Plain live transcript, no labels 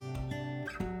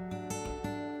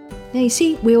Now, you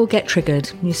see, we all get triggered,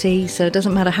 you see, so it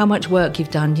doesn't matter how much work you've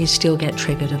done, you still get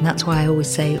triggered, and that's why I always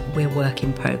say we're work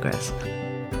in progress.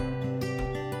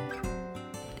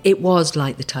 It was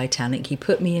like the Titanic. He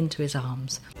put me into his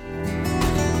arms.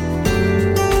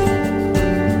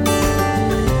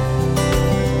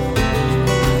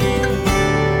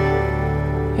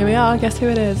 Here we are, guess who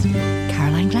it is?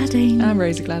 Caroline Gladding. I'm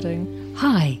Rosie Gladding.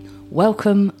 Hi,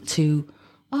 welcome to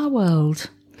our world.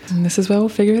 And this is where we'll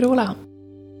figure it all out.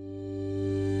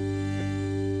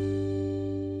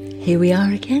 Here we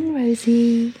are again,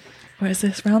 Rosie. Where is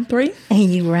this, round 3?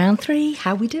 Hey, round 3.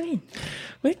 How are we doing?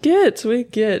 We're good.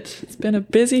 It's been a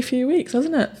busy few weeks,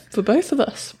 hasn't it? For both of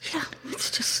us. Yeah, it's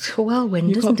just a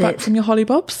whirlwind, You isn't got back it? from your holly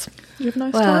bobs? You have a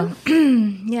nice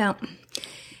time? Yeah.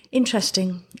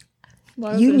 Interesting.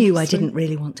 Why was You it knew I interesting? didn't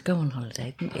really want to go on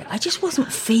holiday, didn't you? I just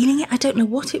wasn't feeling it. I don't know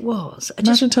what it was.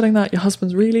 Imagine telling that your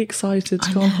husband's really excited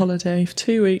to go on holiday for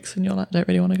 2 weeks and you're like, I don't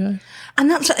really want to go. And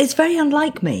it's very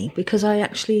unlike me because I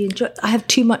actually I have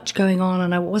too much going on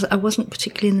and I wasn't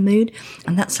particularly in the mood.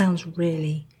 And that sounds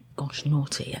really,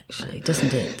 naughty actually,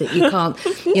 doesn't it? That you can't,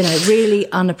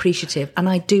 really unappreciative. And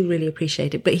I do really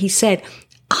appreciate it. But he said,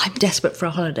 I'm desperate for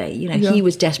a holiday. He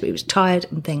was desperate. He was tired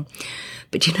and thing.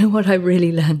 But you know what I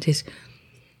really learned is,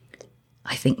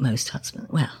 I think most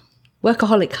husbands,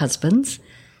 workaholic husbands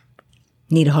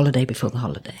need a holiday before the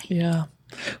holiday. Yeah.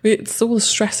 It's all the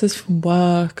stresses from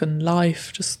work and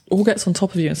life just all gets on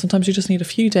top of you. And sometimes you just need a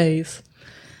few days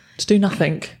to do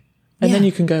nothing. And then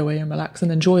you can go away and relax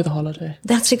and enjoy the holiday.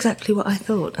 That's exactly what I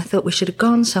thought. I thought we should have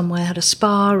gone somewhere, had a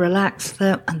spa, relaxed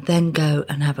there, and then go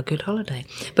and have a good holiday.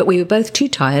 But we were both too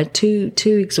tired, too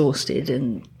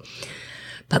exhausted.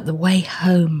 But the way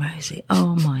home, Rosie,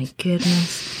 oh my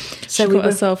goodness. So we got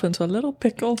herself into a little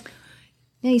pickle.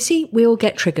 Now, you see, we all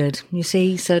get triggered, you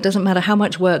see, so it doesn't matter how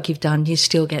much work you've done, you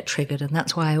still get triggered, and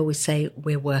that's why I always say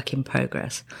we're work in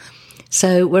progress.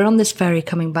 So we're on this ferry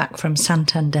coming back from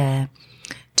Santander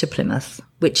to Plymouth,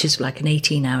 which is like an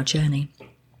 18-hour journey,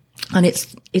 and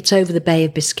it's over the Bay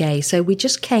of Biscay. So we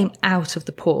just came out of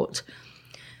the port,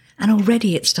 and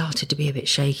already it started to be a bit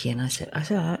shaky, and I said,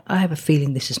 I have a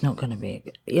feeling this is not going to be,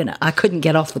 I couldn't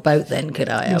get off the boat then, could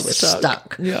I? I was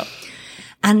stuck. Yeah.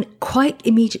 And quite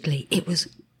immediately, it was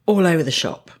all over the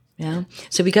shop. Yeah.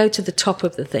 So we go to the top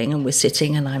of the thing and we're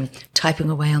sitting and I'm typing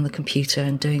away on the computer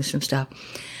and doing some stuff.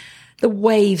 The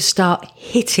waves start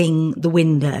hitting the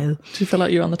window. Do you feel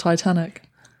like you're on the Titanic?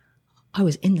 I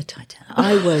was in the Titanic.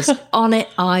 I was on it.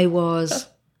 My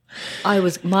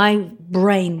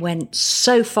brain went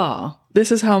so far.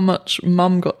 This is how much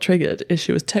Mum got triggered. Is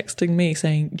she was texting me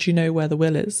saying, "Do you know where the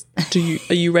will is?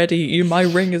 Are you ready? My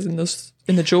ring is in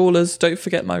the jewelers. Don't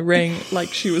forget my ring." Like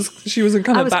she wasn't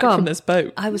coming back from this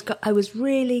boat. I was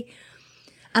really,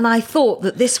 and I thought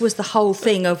that this was the whole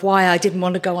thing of why I didn't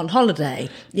want to go on holiday.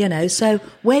 So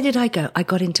where did I go? I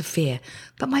got into fear,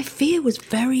 but my fear was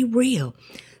very real.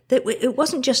 That it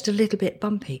wasn't just a little bit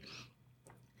bumpy.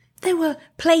 There were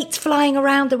plates flying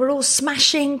around. They were all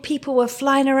smashing. People were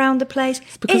flying around the place.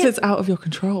 It's because it's out of your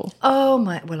control. Oh,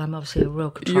 my. Well, I'm obviously a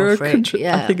real control You're freak.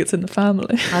 I think it's in the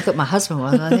family. I thought my husband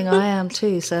was. I think I am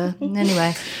too. So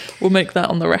anyway. We'll make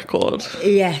that on the record.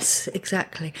 Yes,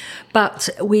 exactly. But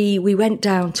we went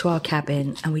down to our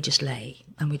cabin and we just lay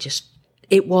and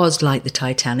it was like the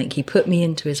Titanic. He put me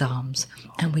into his arms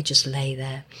and we just lay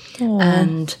there. Aww.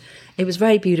 And it was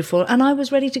very beautiful, and I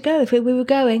was ready to go. If we were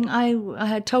going, I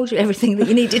had told you everything that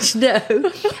you needed to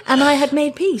know, and I had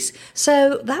made peace.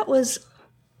 So that was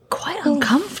quite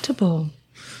uncomfortable.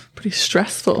 Pretty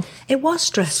stressful. It was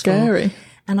stressful. Scary.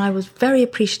 And I was very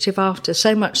appreciative after,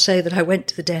 so much so that I went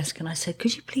to the desk and I said,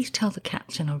 could you please tell the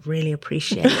captain I really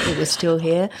appreciate he was still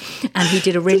here? And he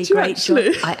did a really great job.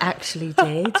 I actually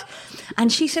did.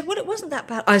 And she said, well, it wasn't that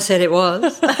bad. I said it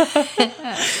was.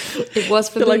 It was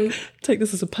for me. Like, take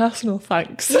this as a personal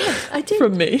thanks. Yeah, I did.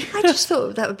 From me. I just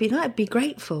thought that would be nice. Be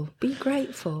grateful. Be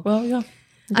grateful. Well, yeah.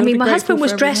 I mean, my husband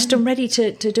was dressed and ready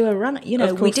to do a run.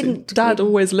 We didn't. Dad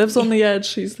always lives on the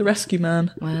edge. He's the rescue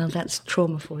man. Well, that's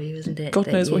trauma for you, isn't it? God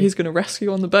knows what he's going to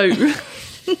rescue on the boat.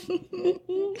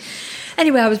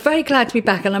 Anyway, I was very glad to be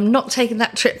back, and I'm not taking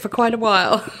that trip for quite a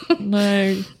while. No,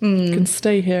 you can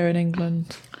stay here in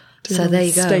England. So there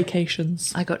you go.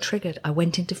 Staycations. I got triggered. I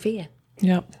went into fear.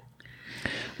 Yep.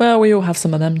 Well, we all have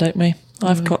some of them, don't we?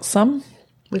 I've got some.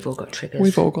 We've all got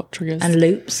triggers. And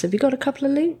loops. Have you got a couple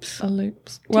of loops?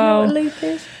 Loops. Do you know what a loop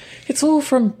is? It's all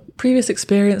from previous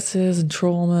experiences and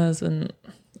traumas. And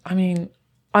I mean,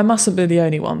 I mustn't be the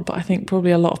only one, but I think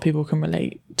probably a lot of people can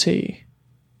relate to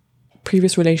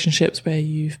previous relationships where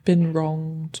you've been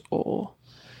wronged or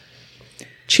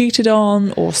cheated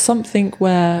on or something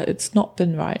where it's not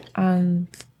been right. And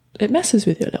it messes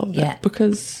with you a little bit. Yeah.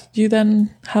 Because you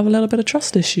then have a little bit of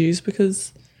trust issues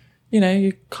because, you know,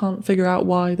 you can't figure out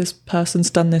why this person's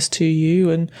done this to you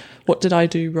and what did I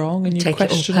do wrong, and you Take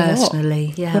question it all a lot.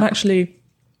 personally, yeah. When actually,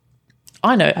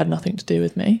 I know it had nothing to do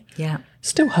with me. Yeah.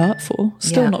 Still hurtful,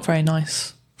 still not very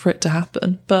nice for it to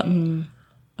happen, but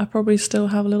I probably still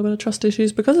have a little bit of trust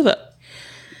issues because of it.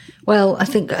 Well, I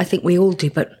think we all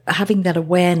do, but having that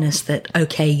awareness that,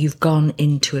 okay, you've gone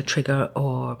into a trigger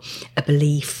or a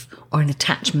belief or an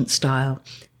attachment style,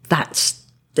 that's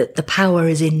the power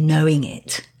is in knowing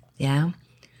it. Yeah.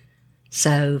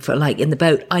 So for like in the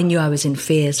boat, I knew I was in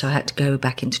fear, so I had to go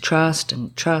back into trust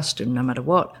and no matter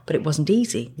what, but it wasn't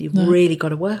easy. You've really got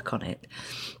to work on it.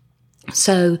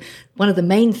 So one of the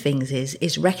main things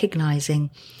is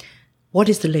recognizing what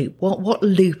is the loop? What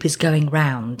loop is going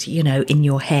round, you know, in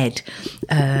your head?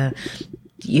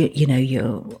 You know,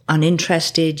 you're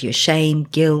uninterested, you're shame,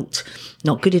 guilt,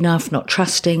 not good enough, not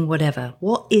trusting, whatever.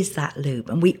 What is that loop?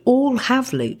 And we all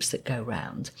have loops that go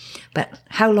round. But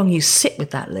how long you sit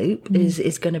with that loop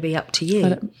is going to be up to you.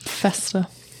 Let it fester.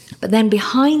 But then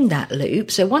behind that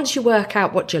loop, so once you work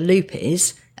out what your loop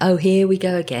is, oh, here we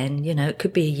go again. You know, it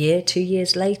could be a year, 2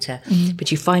 years later.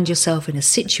 But you find yourself in a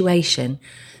situation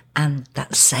and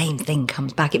that same thing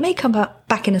comes back. It may come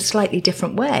back in a slightly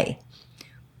different way,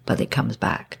 but it comes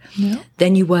back. Yeah.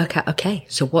 Then you work out, okay,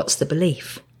 so what's the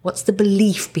belief? What's the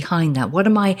belief behind that? What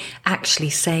am I actually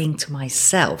saying to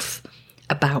myself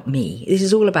about me? This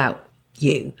is all about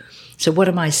you. So what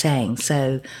am I saying?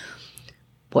 So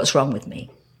what's wrong with me?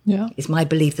 Yeah. Is my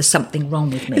belief there's something wrong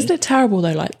with me? Isn't it terrible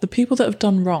though? Like the people that have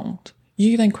done wrong,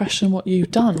 you then question what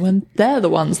you've done when they're the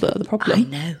ones that are the problem. I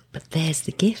know, but there's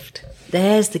the gift.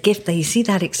 There's the gift there. You see,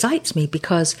 that excites me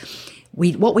because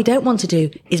what we don't want to do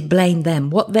is blame them.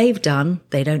 What they've done,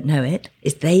 they don't know it,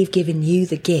 is they've given you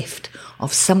the gift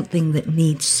of something that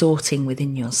needs sorting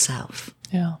within yourself.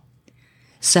 Yeah.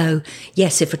 So,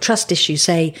 yes, if a trust issue,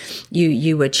 say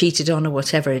you were cheated on or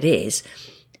whatever it is,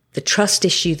 the trust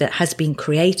issue that has been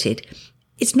created,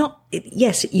 it's not,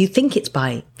 yes, you think it's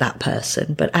by that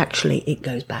person, but actually it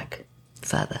goes back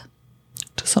further.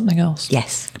 To something else.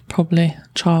 Yes. Probably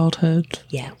childhood.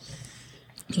 Yeah.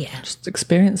 Yeah. Just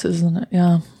experiences, isn't it?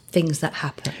 Yeah. Things that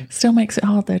happen. Still makes it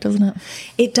hard though, doesn't it?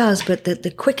 It does, but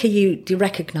the quicker you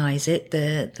recognise it,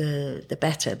 the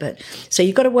better. But so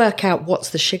you've got to work out what's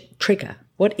the trigger.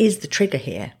 What is the trigger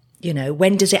here? You know,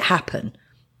 when does it happen?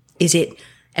 Is it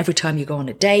every time you go on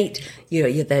a date,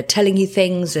 they're telling you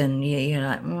things and you're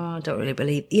like, oh, I don't really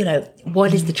believe, you know,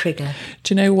 what is the trigger?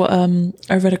 Do you know what,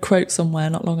 I read a quote somewhere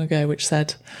not long ago which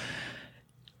said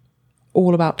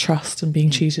all about trust and being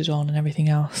cheated on and everything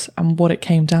else. And what it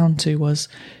came down to was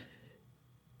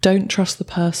don't trust the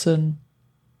person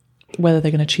whether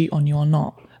they're going to cheat on you or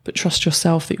not, but trust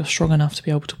yourself that you're strong enough to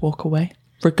be able to walk away,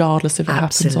 regardless if it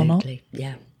happens or not.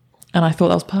 Yeah. And I thought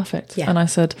that was perfect. Yeah. And I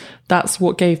said, that's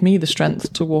what gave me the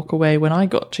strength to walk away when I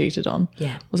got cheated on.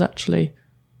 Yeah. Was actually,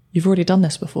 you've already done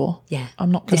this before. Yeah.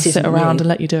 I'm not going to sit around and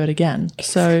let you do it again. Exactly.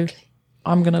 So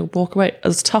I'm going to walk away.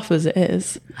 As tough as it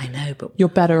is, I know, but you're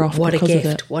better off what because a gift,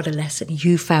 of it. what a lesson.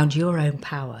 You found your own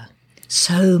power.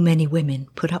 So many women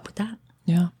put up with that.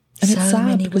 Yeah. And so it's sad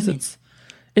many because women.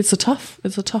 it's a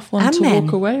tough one and to men.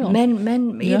 walk away on.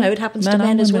 Men, you know, it happens to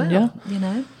men as well. Yeah. You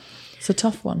know, it's a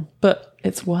tough one, but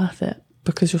it's worth it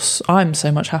because I'm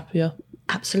so much happier.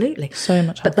 Absolutely. So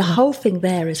much happier. But the whole thing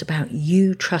there is about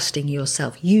you trusting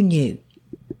yourself. You knew.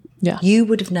 Yeah. You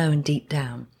would have known deep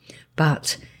down,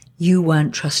 but you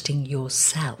weren't trusting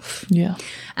yourself. Yeah.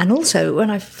 And also,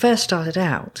 when I first started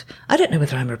out, I don't know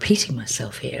whether I'm repeating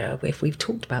myself here, if we've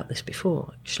talked about this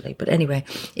before, actually, but anyway,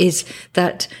 is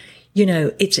that, you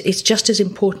know, it's just as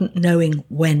important knowing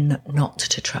when not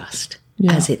to trust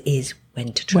as it is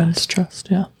when to trust. When to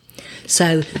trust, yeah.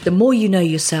 So the more you know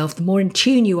yourself, the more in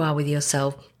tune you are with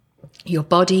yourself, your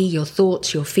body, your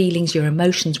thoughts, your feelings, your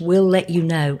emotions will let you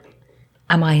know,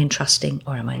 am I in trusting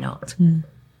or am I not?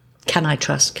 Can I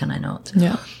trust? Can I not?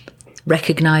 Yeah.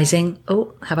 Recognizing,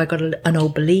 oh, have I got an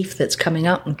old belief that's coming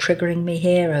up and triggering me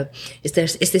here? Or is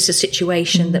this a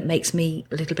situation that makes me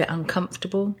a little bit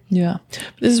uncomfortable? Yeah.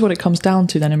 This is what it comes down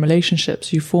to then in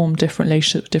relationships. You form different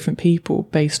relationships with different people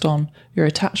based on your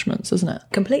attachments, isn't it?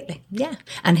 Completely, yeah.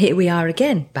 And here we are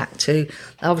again, back to,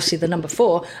 obviously, the number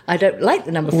 4. I don't like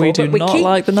the number 4. We do not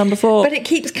like the number 4. But it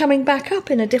keeps coming back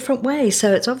up in a different way.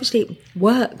 So it's obviously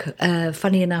work,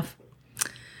 funny enough.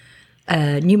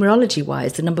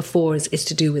 Numerology-wise, the number 4 is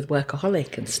to do with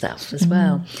workaholic and stuff as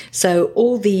well. So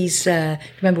all these,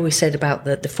 remember we said about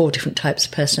the 4 different types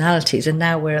of personalities, and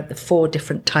now we're at the 4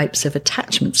 different types of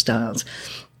attachment styles.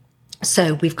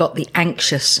 So we've got the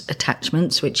anxious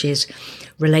attachments, which is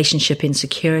relationship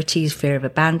insecurities, fear of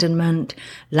abandonment,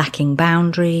 lacking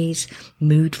boundaries,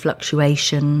 mood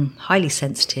fluctuation, highly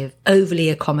sensitive, overly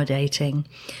accommodating.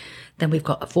 Then we've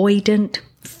got avoidant,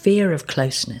 fear of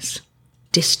closeness,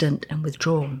 distant and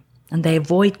withdrawn. And they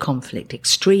avoid conflict,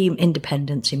 extreme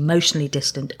independence, emotionally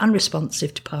distant,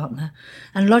 unresponsive to partner,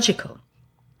 and logical.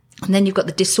 And then you've got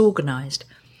the disorganized,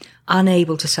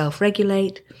 unable to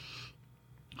self-regulate,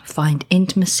 find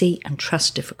intimacy and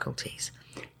trust difficulties,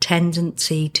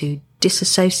 tendency to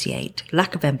disassociate,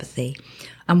 lack of empathy,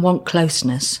 and want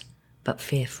closeness, but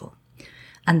fearful.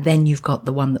 And then you've got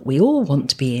the one that we all want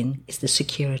to be in, is the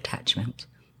secure attachment,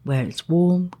 where it's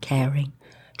warm, caring,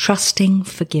 trusting,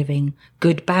 forgiving,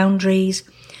 good boundaries,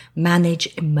 manage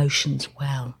emotions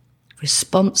well,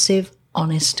 responsive,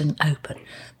 honest, and open.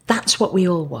 That's what we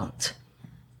all want.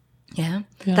 Yeah?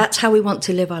 That's how we want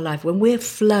to live our life. When we're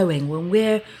flowing, when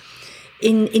we're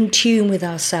in tune with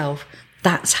ourselves,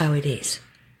 that's how it is.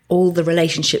 All the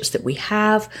relationships that we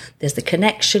have, there's the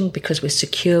connection because we're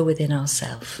secure within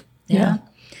ourselves. Yeah?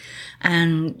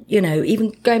 And,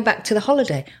 even going back to the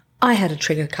holiday, I had a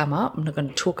trigger come up. I'm not going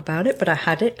to talk about it, but I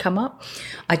had it come up.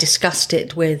 I discussed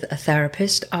it with a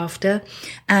therapist after,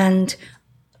 and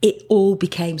it all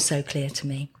became so clear to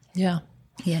me. Yeah.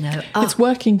 It's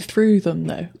working through them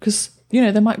though, because,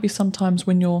 there might be some times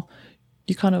when you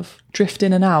kind of drift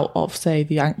in and out of, say,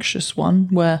 the anxious one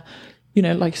where,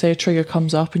 like say a trigger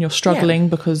comes up and you're struggling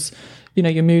because,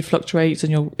 your mood fluctuates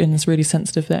and you're in this really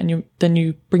sensitive there, and then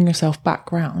you bring yourself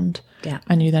back round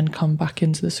and you then come back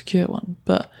into the secure one.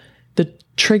 But the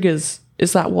triggers,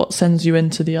 is that what sends you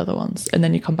into the other ones and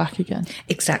then you come back again?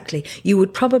 Exactly. You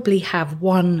would probably have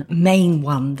one main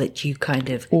one that you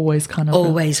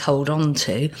always hold on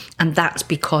to, and that's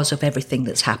because of everything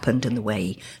that's happened and the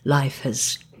way life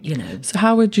has,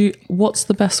 So what's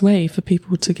the best way for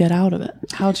people to get out of it?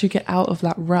 How do you get out of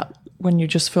that rut when you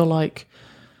just feel like,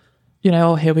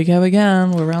 oh, here we go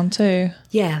again, we're round two?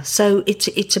 Yeah, so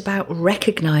it's about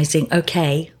recognising,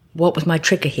 okay, what was my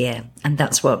trigger here? And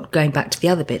that's what, going back to the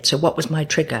other bit. So what was my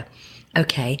trigger?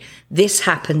 Okay, this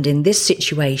happened in this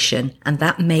situation and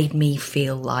that made me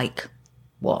feel like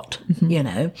what,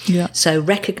 Yeah. So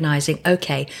recognising,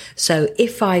 okay, so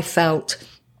if I felt,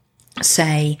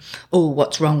 say, oh,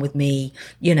 what's wrong with me?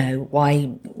 Why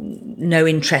no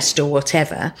interest or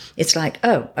whatever? It's like,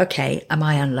 oh, okay, am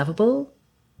I unlovable?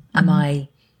 Am I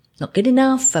not good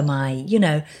enough? Am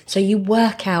I, so you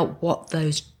work out what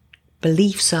those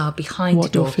beliefs are behind what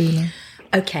it all. You're feeling.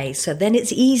 Okay, so then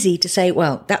it's easy to say,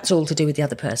 well, that's all to do with the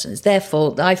other person. It's their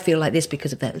fault. I feel like this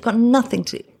because of that. It's got nothing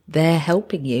to. They're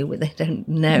helping you, they don't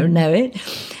know it.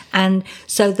 And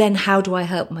so then, how do I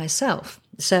help myself?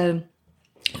 So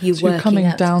you're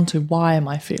coming down to, why am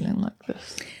I feeling like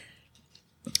this?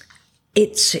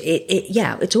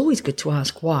 It's always good to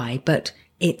ask why, but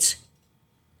it's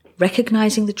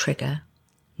recognizing the trigger,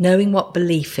 knowing what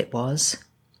belief it was.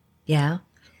 Yeah.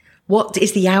 What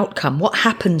is the outcome? What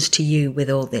happens to you with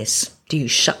all this? Do you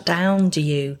shut down? Do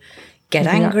you get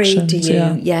angry? Do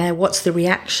you, what's the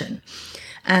reaction?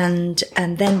 And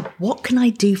then what can I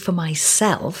do for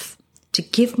myself to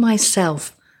give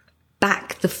myself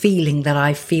back the feeling that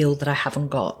I feel that I haven't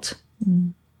got?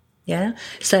 Mm. Yeah.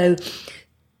 So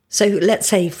let's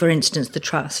say, for instance, the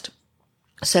trust.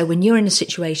 So when you're in a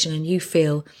situation and you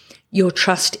feel your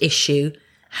trust issue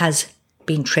has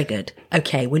been triggered.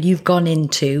 Okay, well, you've gone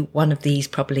into one of these,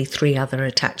 probably 3 other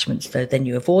attachments. So then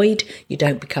you avoid, you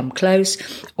don't become close,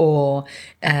 or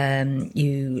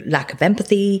you lack of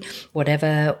empathy,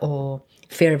 whatever, or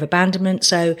fear of abandonment.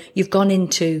 So you've gone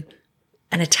into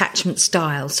an attachment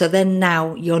style. So then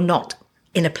now you're not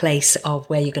in a place of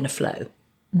where you're going to flow.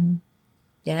 Mm.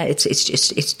 Yeah,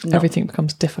 it's not, everything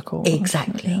becomes difficult.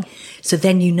 Exactly. Yeah. So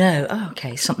then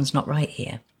okay, something's not right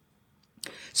here.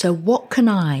 So what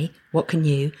can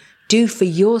you do for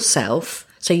yourself?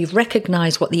 So you've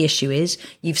recognized what the issue is.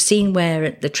 You've seen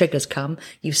where the triggers come.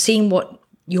 You've seen what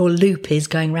your loop is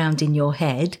going round in your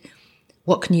head.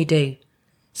 What can you do?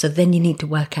 So then you need to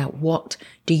work out, what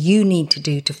do you need to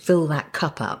do to fill that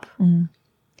cup up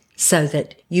so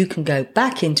that you can go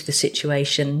back into the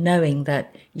situation knowing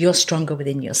that you're stronger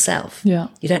within yourself. Yeah.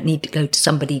 You don't need to go to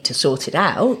somebody to sort it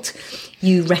out.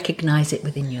 You recognize it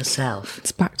within yourself.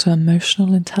 It's back to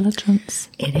emotional intelligence.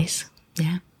 It is,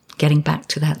 yeah. Getting back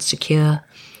to that secure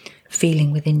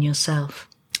feeling within yourself.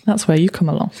 That's where you come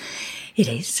along. It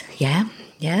is, yeah.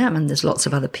 Yeah, I mean, there's lots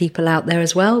of other people out there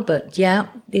as well, but yeah,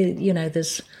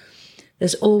 there's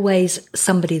always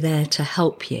somebody there to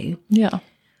help you. Yeah.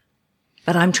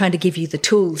 But I'm trying to give you the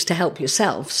tools to help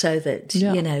yourself so that,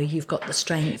 you've got the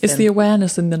strength. It's the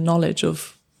awareness and the knowledge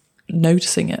of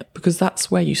noticing it, because that's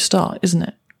where you start, isn't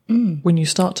it? When you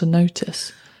start to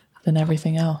notice, then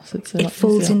everything else, it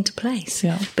falls into place.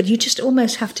 Yeah. But you just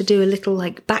almost have to do a little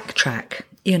like backtrack,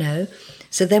 you know.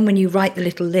 So then when you write the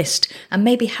little list, and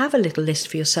maybe have a little list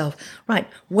for yourself, right,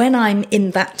 when I'm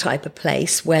in that type of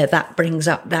place where that brings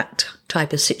up that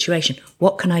type of situation,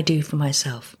 what can I do for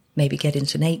myself? Maybe get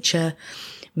into nature,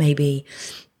 maybe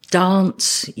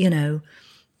dance, you know.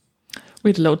 We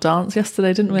had a little dance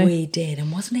yesterday, didn't we? We did,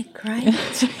 and wasn't it great?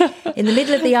 In the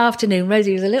middle of the afternoon,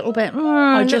 Rosie was a little bit...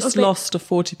 I just lost a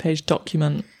 40-page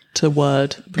document to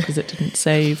Word because it didn't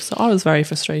save, so I was very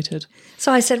frustrated.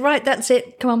 So I said, right, that's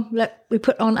it. Come on, look, we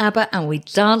put on ABBA and we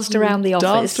danced around the office.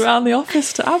 Danced around the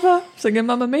office to ABBA, singing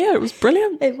Mamma Mia. It was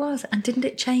brilliant. It was. And didn't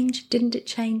it change? Didn't it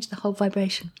change the whole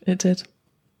vibration? It did.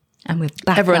 And we're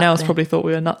back. Everyone else there. probably thought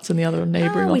we were nuts in the other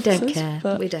neighbouring offices. We don't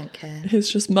care. We don't care. It's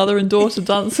just mother and daughter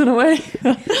dancing away.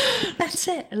 That's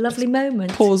it. A lovely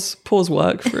moment. Pause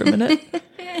work for a minute.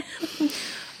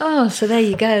 Oh, so there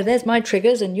you go. There's my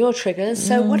triggers and your triggers.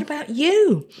 So what about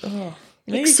you? Oh,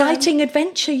 exciting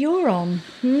adventure you're on.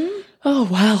 Oh,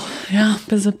 well, yeah.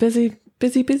 There's a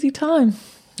busy time.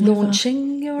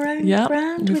 Launching your own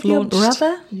brand with your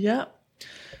brother. Yeah.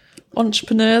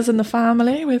 Entrepreneurs in the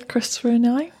family with Christopher and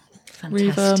I.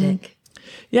 Fantastic.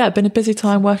 We've been a busy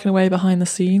time working away behind the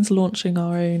scenes, launching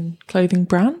our own clothing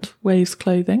brand, Waves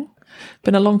Clothing.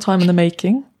 Been a long time in the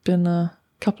making. Been a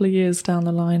couple of years down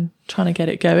the line trying to get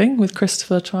it going, with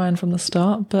Christopher trying from the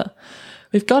start, but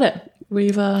we've got it.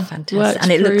 We've fantastic, worked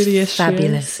and it through looks the issues,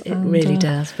 fabulous. It really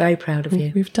does. Very proud of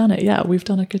you. We've done it. Yeah, we've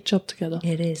done a good job together.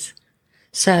 It is.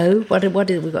 So what did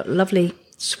we've got? Lovely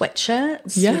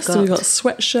sweatshirts. Yes, we've got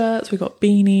sweatshirts, we've got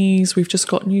beanies, we've just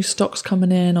got new stocks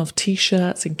coming in of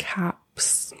t-shirts and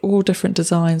caps, all different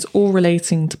designs, all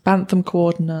relating to Bantham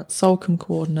coordinates, Salcombe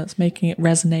coordinates, making it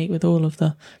resonate with all of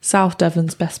the South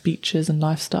Devon's best beaches and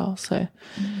lifestyle. So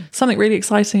something really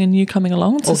exciting and new coming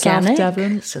along to organic, South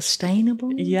Devon.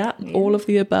 Sustainable. Yeah, all of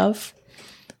the above.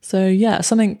 So yeah,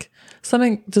 something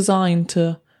designed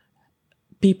to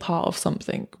be part of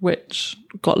something which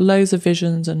got loads of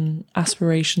visions and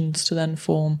aspirations to then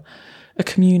form a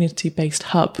community-based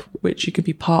hub, which you could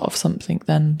be part of something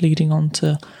then leading on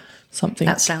to something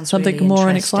that sounds something really more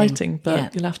and interesting. exciting.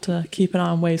 But you'll have to keep an eye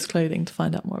on Waves Clothing to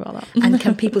find out more about that. And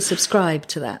can people subscribe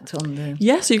to that on the?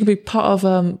 Yeah, so you can be part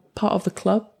of the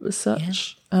club as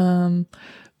such. Yeah. On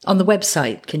the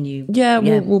website, can you? Yeah,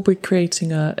 we'll be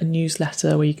creating a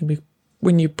newsletter where you can be,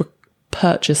 when you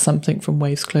purchase something from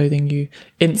Waves Clothing, you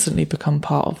instantly become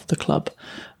part of the club,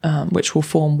 which will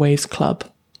form Waves Club.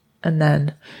 And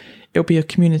then it'll be a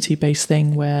community-based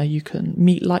thing where you can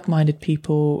meet like-minded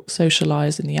people,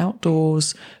 socialise in the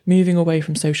outdoors, moving away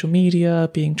from social media,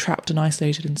 being trapped and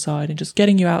isolated inside, and just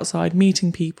getting you outside,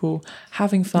 meeting people,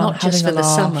 having fun, not having just for a laugh.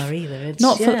 the summer either. It's,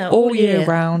 not for all year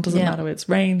round, doesn't Yeah. matter. It's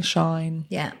rain, shine,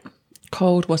 Yeah.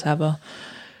 cold, whatever.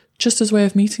 Just as a way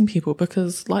of meeting people,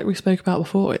 because like we spoke about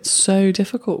before, it's so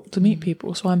difficult to meet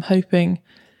people. So I'm hoping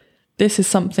this is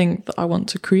something that I want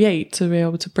to create, to be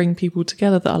able to bring people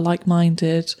together that are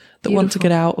like-minded, that want to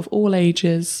get out of all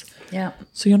ages. Yeah.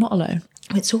 So you're not alone.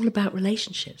 It's all about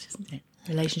relationships, isn't it?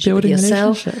 Relationship Building with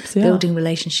yourself, relationships, yeah. building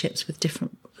relationships with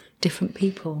different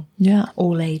people. Yeah.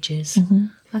 All ages.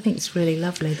 I think it's really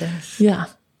lovely, this. Yeah.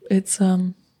 It's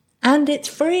And it's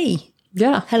free.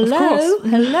 yeah. Hello, of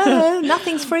course. hello.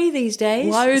 Nothing's free these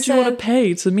days. Why would you want to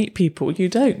pay to meet people? You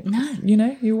don't. No. You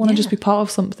know, you want to just be part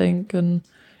of something and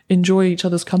enjoy each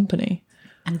other's company.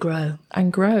 And grow.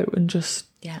 And just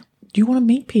Yeah. you want to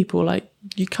meet people. Like,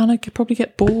 you kind of probably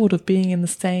get bored of being in the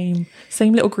same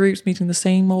little groups, meeting the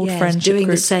same old friendship doing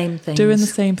groups, the same things. doing the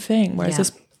same thing. Whereas Yeah.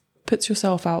 this puts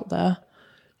yourself out there.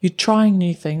 You're trying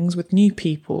new things with new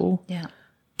people. Yeah.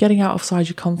 Getting outside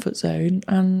your comfort zone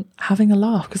and having a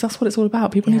laugh, because that's what it's all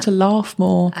about. People need to laugh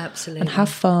more. Absolutely. And have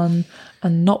fun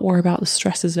and not worry about the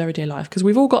stresses of everyday life, because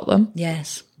we've all got them.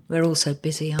 Yes. We're all so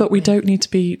busy, aren't But we don't need to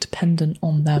be dependent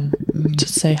on them to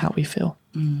say how we feel.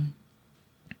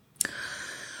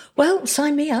 Well,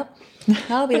 sign me up.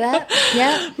 I'll be there.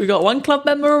 Yeah. We got one club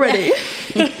member already.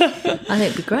 I think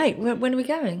it'd be great. When are we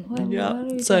going? When are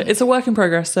we So going? it's a work in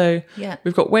progress. So Yeah.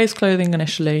 we've got Waves Clothing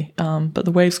initially, but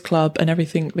the Waves Club and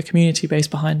everything, the community base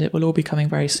behind it, will all be coming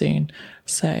very soon.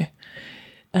 So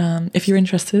if you're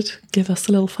interested, give us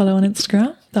a little follow on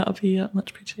Instagram. That would be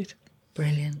much appreciated.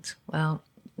 Brilliant. Well,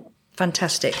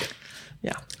 fantastic.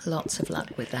 Yeah. Lots of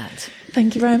luck with that.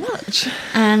 Thank you very much.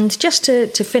 And just to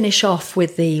finish off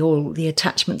with all the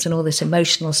attachments and all this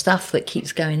emotional stuff that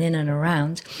keeps going in and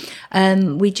around,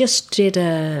 we just did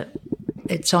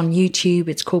It's on YouTube.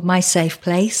 It's called My Safe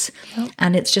Place. Yep.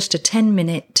 And it's just a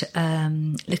 10-minute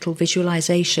little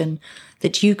visualization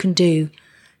that you can do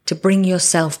to bring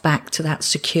yourself back to that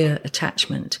secure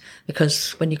attachment.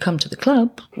 Because when you come to the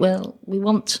club, well, we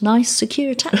want nice,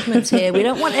 secure attachments here. We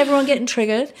don't want everyone getting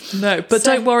triggered. No, but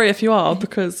don't worry if you are,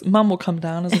 because Mum will come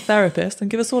down as a therapist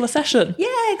and give us all a session.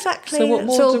 Yeah, exactly. So what it's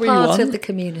more all do we part want? of the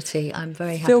community. I'm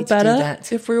very happy Feel to do better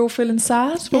that. if we're all feeling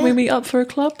sad when we meet up for a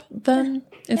club, then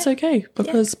it's okay,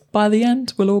 because by the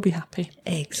end, we'll all be happy.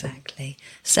 Exactly.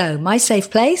 So, My Safe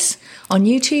Place on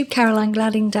YouTube,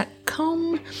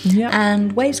 carolinegladding.com,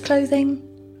 and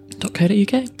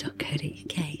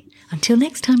wavesclothing.co.uk. Until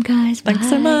next time, guys. Thanks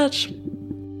so much.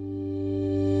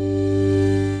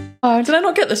 Oh, did I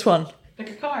not get this one? Pick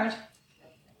a card.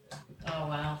 Oh,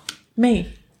 wow.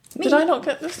 Me. Did I not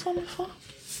get this one before?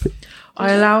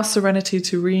 I allow serenity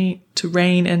to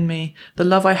reign in me. The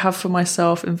love I have for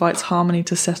myself invites harmony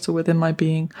to settle within my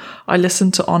being. I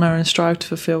listen to honour and strive to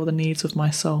fulfil the needs of my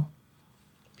soul.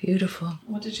 Beautiful.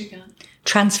 What did you get?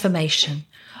 Transformation.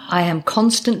 I am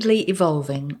constantly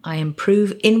evolving. I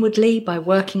improve inwardly by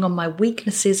working on my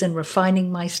weaknesses and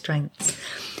refining my strengths.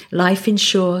 Life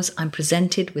ensures I'm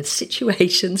presented with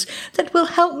situations that will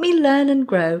help me learn and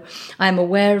grow. I am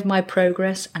aware of my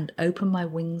progress and open my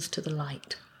wings to the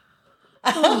light.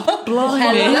 Oh,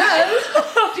 blimey.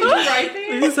 Did you write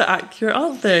these? These are accurate,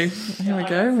 aren't they? Here we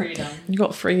go. Freedom. You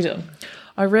got freedom.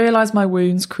 I realise my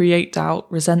wounds create doubt,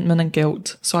 resentment and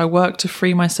guilt, so I work to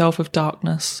free myself of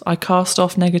darkness. I cast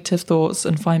off negative thoughts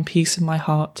and find peace in my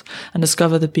heart and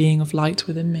discover the being of light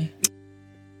within me.